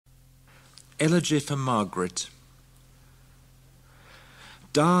Elegy for Margaret.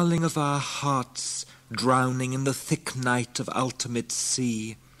 Darling of our hearts, drowning in the thick night of ultimate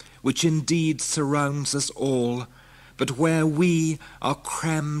sea, which indeed surrounds us all, but where we are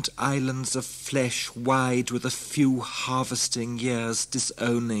crammed islands of flesh wide with a few harvesting years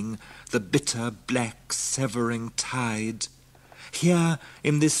disowning the bitter black severing tide. Here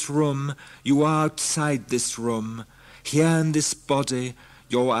in this room, you are outside this room, here in this body,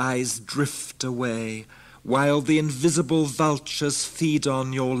 your eyes drift away, while the invisible vultures feed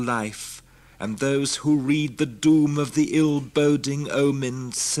on your life, and those who read the doom of the ill-boding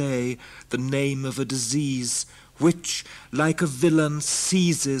omen say the name of a disease which, like a villain,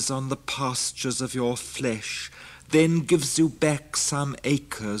 seizes on the pastures of your flesh, then gives you back some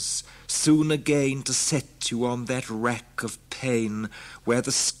acres, soon again to set you on that rack of pain, where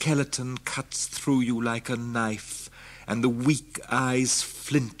the skeleton cuts through you like a knife, and the weak eyes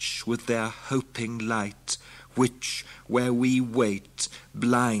flinch with their hoping light, which, where we wait,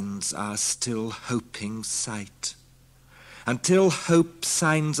 blinds our still hoping sight. Until hope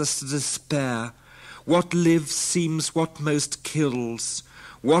signs us to despair, what lives seems what most kills,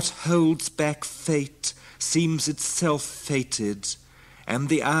 what holds back fate seems itself fated, and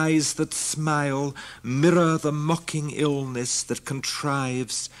the eyes that smile mirror the mocking illness that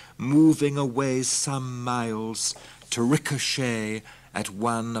contrives, moving away some miles, to ricochet at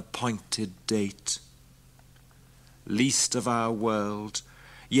one appointed date. Least of our world,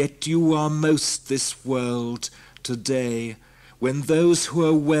 yet you are most this world today, when those who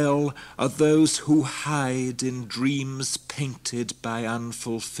are well are those who hide in dreams painted by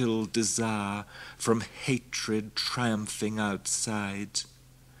unfulfilled desire from hatred triumphing outside,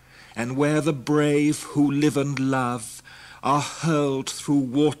 and where the brave who live and love are hurled through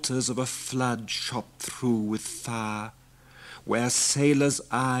waters of a flood shot through with fire, where sailors'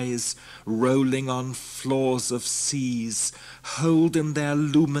 eyes, rolling on floors of seas, hold in their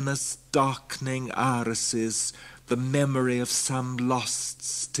luminous darkening irises the memory of some lost,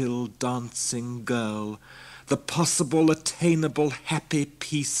 still dancing girl, the possible, attainable, happy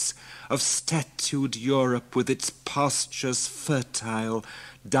peace of statued Europe with its pastures fertile,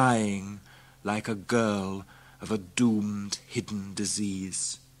 dying like a girl of a doomed hidden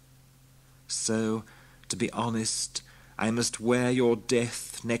disease. So, to be honest, I must wear your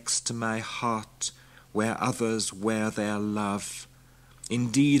death next to my heart, where others wear their love.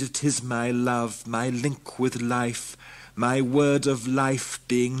 Indeed, it is my love, my link with life, my word of life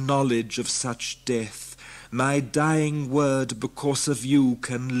being knowledge of such death, my dying word because of you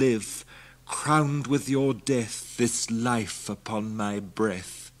can live, crowned with your death this life upon my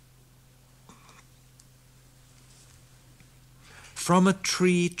breath. From a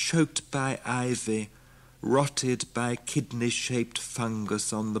tree choked by ivy, rotted by kidney-shaped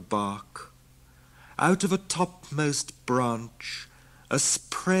fungus on the bark, out of a topmost branch, a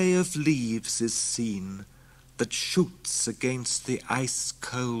spray of leaves is seen that shoots against the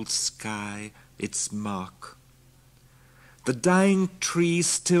ice-cold sky its mark. The dying tree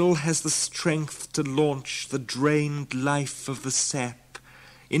still has the strength to launch the drained life of the sap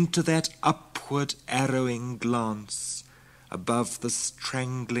into that upward arrowing glance above the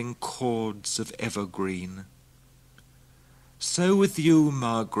strangling chords of evergreen. So with you,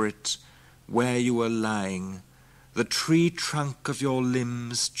 Margaret, where you are lying, the tree trunk of your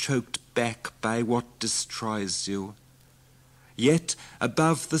limbs choked back by what destroys you. Yet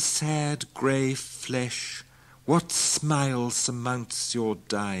above the sad grey flesh, what smile surmounts your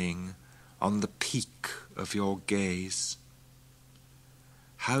dying on the peak of your gaze?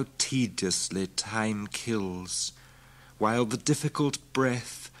 How tediously time kills, while the difficult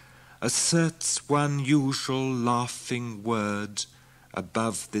breath asserts one usual laughing word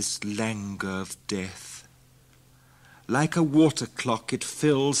above this languor of death. Like a water clock it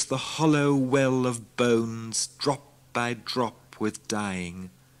fills the hollow well of bones, drop by drop with dying.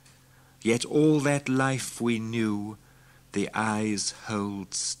 Yet all that life we knew, the eyes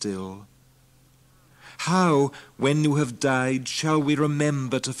hold still. How, when you have died, shall we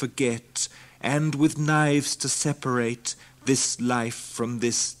remember to forget, and with knives to separate this life from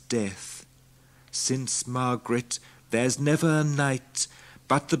this death? Since, Margaret, there's never a night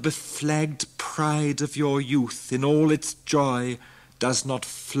but the beflagged pride of your youth in all its joy does not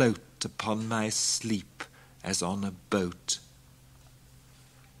float upon my sleep as on a boat.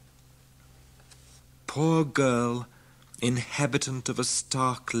 Poor girl, inhabitant of a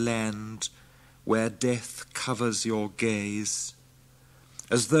stark land where death covers your gaze,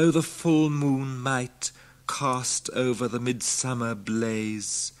 as though the full moon might cast over the midsummer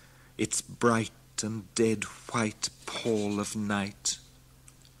blaze its bright and dead white pall of night.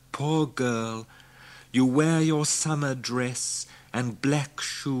 poor girl, you wear your summer dress and black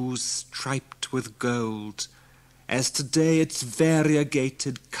shoes striped with gold, as today its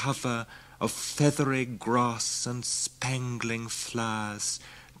variegated cover of feathery grass and spangling flowers,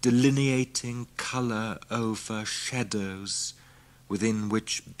 delineating colour over shadows within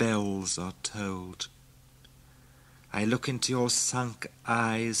which bells are tolled. I look into your sunk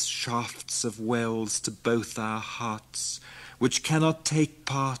eyes, shafts of wells to both our hearts, which cannot take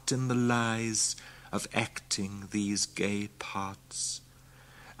part in the lies of acting these gay parts.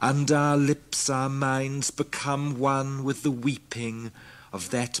 Under our lips our minds become one with the weeping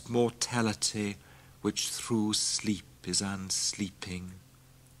of that mortality which through sleep is unsleeping.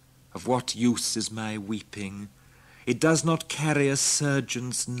 Of what use is my weeping? It does not carry a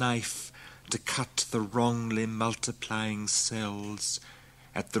surgeon's knife to cut the wrongly multiplying cells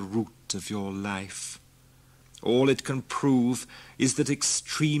at the root of your life. All it can prove is that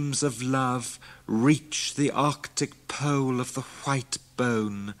extremes of love reach the Arctic pole of the white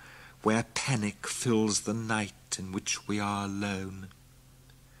bone, where panic fills the night in which we are alone.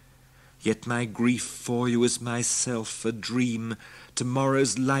 Yet my grief for you is myself a dream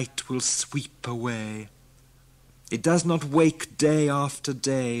tomorrow's light will sweep away. It does not wake day after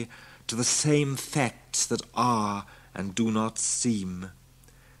day to the same facts that are and do not seem,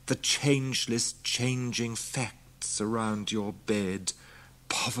 the changeless, changing facts around your bed,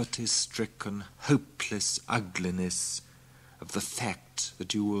 poverty-stricken, hopeless ugliness of the fact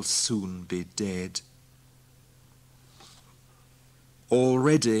that you will soon be dead.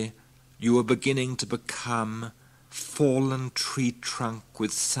 Already you are beginning to become fallen tree trunk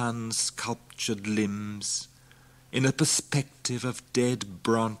with sun-sculptured limbs, in a perspective of dead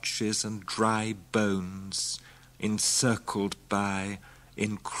branches and dry bones, encircled by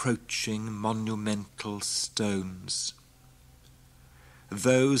encroaching monumental stones.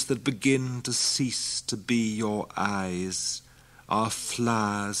 Those that begin to cease to be your eyes are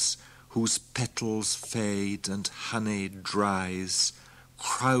flowers whose petals fade and honey dries,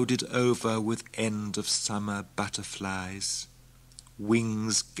 crowded over with end-of-summer butterflies.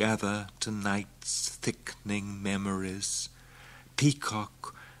 Wings gather to night's thickening memories.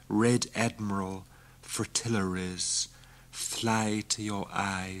 Peacock, red admiral, fritillaries, fly to your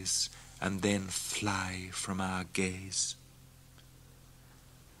eyes and then fly from our gaze.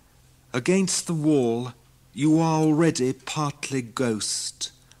 Against the wall you are already partly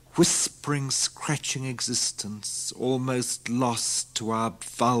ghost, whispering, scratching existence, almost lost to our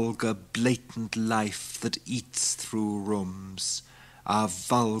vulgar, blatant life that eats through rooms, our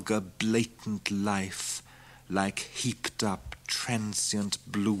vulgar, blatant life like heaped-up, transient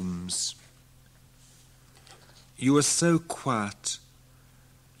blooms. You are so quiet.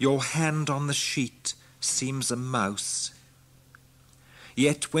 Your hand on the sheet seems a mouse.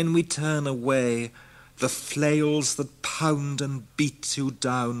 Yet when we turn away, the flails that pound and beat you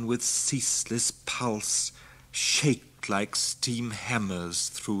down with ceaseless pulse shake like steam hammers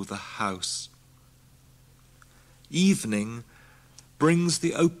through the house. Evening brings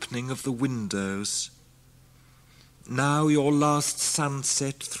the opening of the windows. Now your last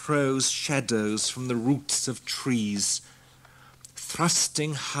sunset throws shadows from the roots of trees.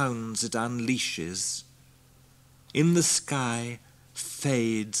 Thrusting hounds it unleashes. In the sky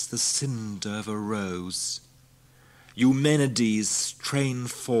fades the cinder of a rose. Eumenides strain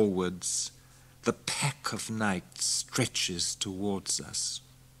forwards. The pack of night stretches towards us.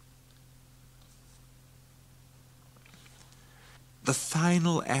 The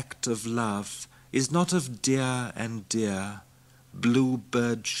final act of love is not of dear and dear, blue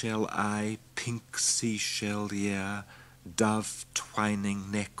bird shell eye, pink seashell ear, dove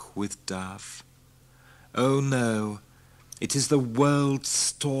twining neck with dove. Oh no, it is the world's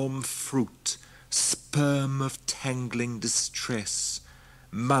storm fruit, sperm of tangling distress,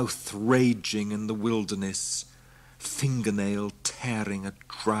 mouth raging in the wilderness, fingernail tearing at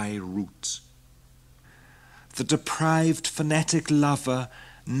dry root. The deprived fanatic lover,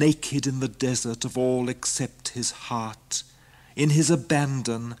 naked in the desert of all except his heart, in his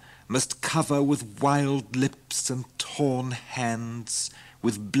abandon must cover with wild lips and torn hands,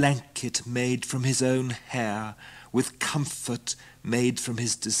 with blanket made from his own hair, with comfort made from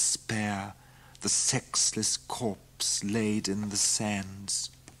his despair, the sexless corpse laid in the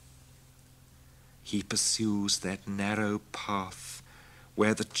sands. He pursues that narrow path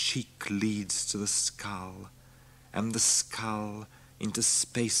where the cheek leads to the skull, and the skull into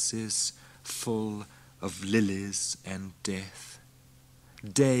spaces full of lilies and death.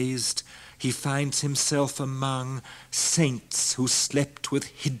 Dazed, he finds himself among saints who slept with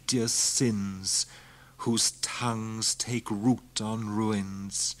hideous sins, whose tongues take root on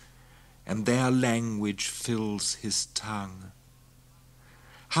ruins, and their language fills his tongue.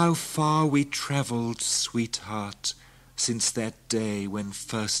 How far we travelled, sweetheart, since that day when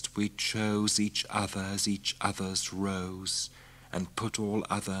first we chose each other as each other's rose, and put all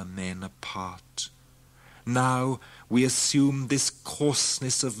other men apart. Now we assume this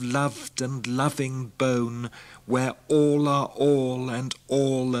coarseness of loved and loving bone, where all are all and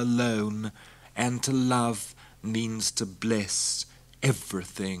all alone, and to love means to bless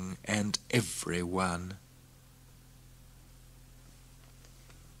everything and everyone.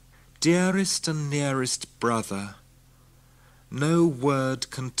 Dearest and nearest brother, no word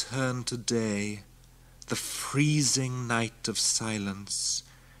can turn today the freezing night of silence,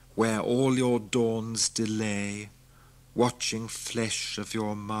 where all your dawns delay, watching flesh of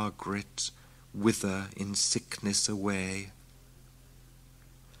your Margaret wither in sickness away.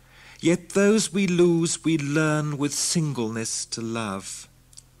 Yet those we lose we learn with singleness to love.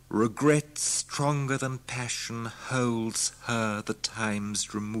 Regret stronger than passion holds her the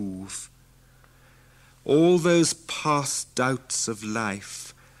times remove. All those past doubts of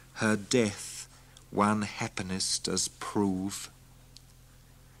life, her death one happiness does prove.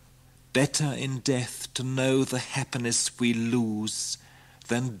 Better in death to know the happiness we lose,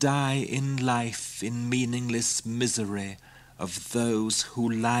 than die in life in meaningless misery of those who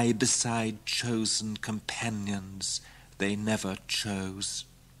lie beside chosen companions they never chose.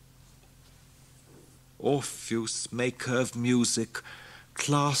 Orpheus, maker of music,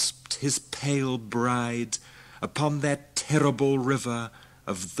 clasped his pale bride upon that terrible river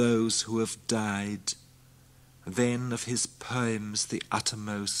of those who have died. Then of his poems the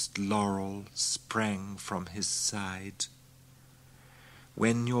uttermost laurel sprang from his side.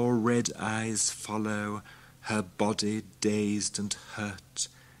 When your red eyes follow her body dazed and hurt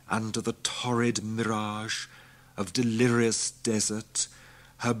under the torrid mirage of delirious desert,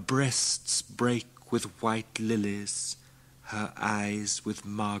 her breasts break with white lilies, her eyes with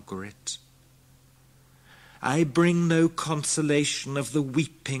Margaret. I bring no consolation of the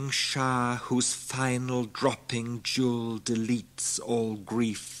weeping shower whose final dropping jewel deletes all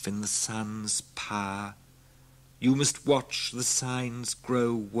grief in the sun's power. You must watch the signs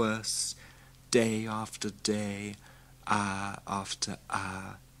grow worse, day after day, hour after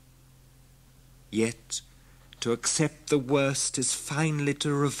hour. Yet to accept the worst is finally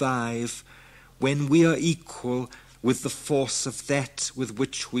to revive, when we are equal with the force of that with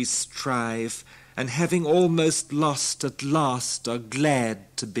which we strive, and having almost lost at last are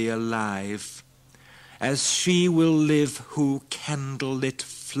glad to be alive. As she will live who, candle-lit,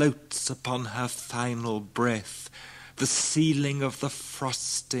 floats upon her final breath, the ceiling of the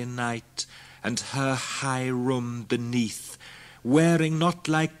frosty night, and her high room beneath, wearing not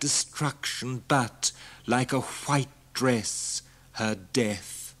like destruction, but like a white dress, her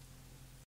death.